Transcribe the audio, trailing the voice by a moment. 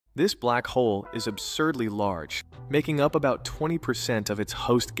This black hole is absurdly large, making up about 20% of its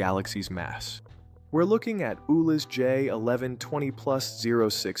host galaxy's mass. We're looking at ULAS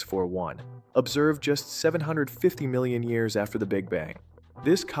J1120+0641, observed just 750 million years after the Big Bang.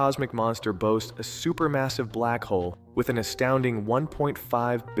 This cosmic monster boasts a supermassive black hole with an astounding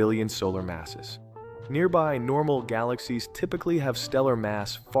 1.5 billion solar masses. Nearby normal galaxies typically have stellar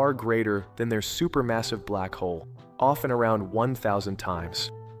mass far greater than their supermassive black hole, often around 1,000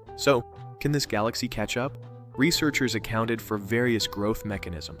 times. So, can this galaxy catch up? Researchers accounted for various growth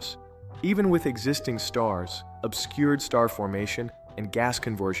mechanisms. Even with existing stars, obscured star formation, and gas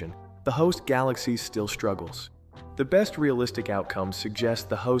conversion, the host galaxy still struggles. The best realistic outcome suggests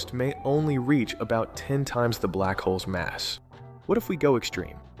the host may only reach about 10 times the black hole's mass. What if we go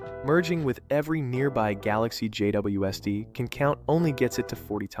extreme? Merging with every nearby galaxy JWST can count only gets it to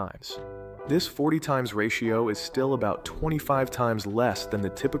 40 times. This 40 times ratio is still about 25 times less than the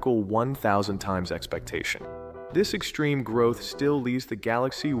typical 1,000 times expectation. This extreme growth still leaves the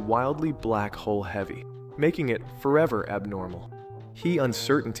galaxy wildly black hole heavy, making it forever abnormal. Key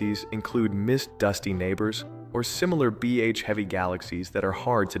uncertainties include missed dusty neighbors or similar BH-heavy galaxies that are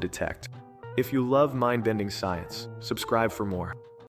hard to detect. If you love mind-bending science, subscribe for more.